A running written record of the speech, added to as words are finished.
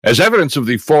As evidence of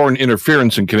the foreign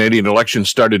interference in Canadian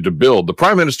elections started to build, the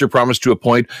Prime Minister promised to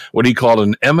appoint what he called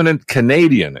an eminent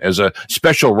Canadian as a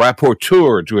special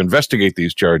rapporteur to investigate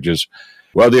these charges.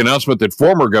 Well, the announcement that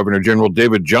former Governor General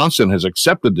David Johnston has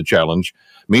accepted the challenge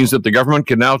means that the government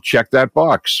can now check that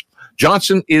box.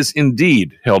 Johnston is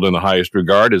indeed held in the highest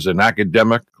regard as an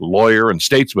academic, lawyer, and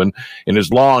statesman in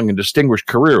his long and distinguished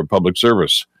career of public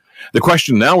service. The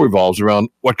question now revolves around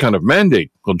what kind of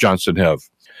mandate will Johnston have?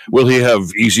 Will he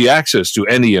have easy access to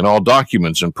any and all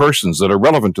documents and persons that are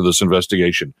relevant to this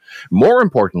investigation? More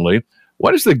importantly,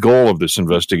 what is the goal of this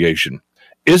investigation?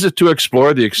 Is it to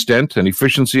explore the extent and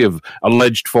efficiency of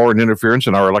alleged foreign interference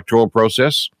in our electoral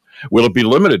process? Will it be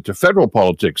limited to federal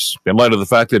politics in light of the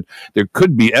fact that there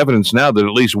could be evidence now that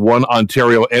at least one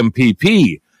Ontario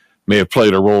MPP may have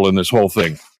played a role in this whole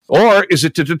thing? Or is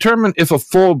it to determine if a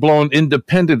full-blown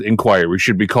independent inquiry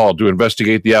should be called to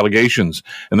investigate the allegations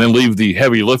and then leave the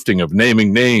heavy lifting of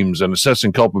naming names and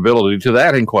assessing culpability to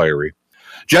that inquiry?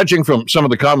 Judging from some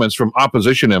of the comments from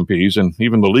opposition MPs and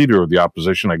even the leader of the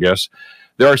opposition, I guess,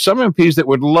 there are some MPs that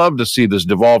would love to see this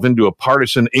devolve into a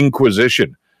partisan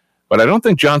inquisition. But I don't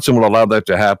think Johnston will allow that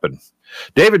to happen.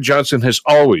 David Johnston has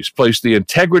always placed the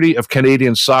integrity of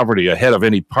Canadian sovereignty ahead of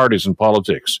any partisan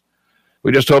politics.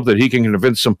 We just hope that he can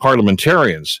convince some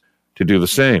parliamentarians to do the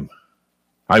same.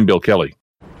 I'm Bill Kelly.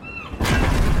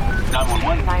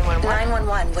 911.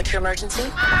 911, what's your emergency?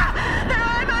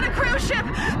 I'm on a cruise ship.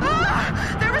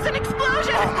 There was an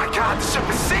explosion. Oh my God, the ship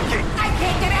is sinking. I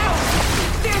can't get out.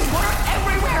 There's water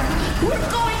everywhere. We're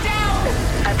going down.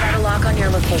 I've got a lock on your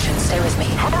location. Stay with me.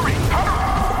 Hurry.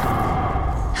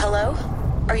 Hello?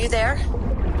 Are you there?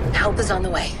 Help is on the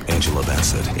way. Angela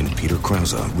Bassett and Peter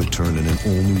Krause return in an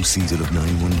all-new season of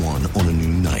 911 on a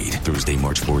new night. Thursday,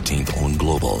 March 14th on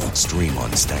Global. Stream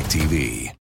on Stack TV.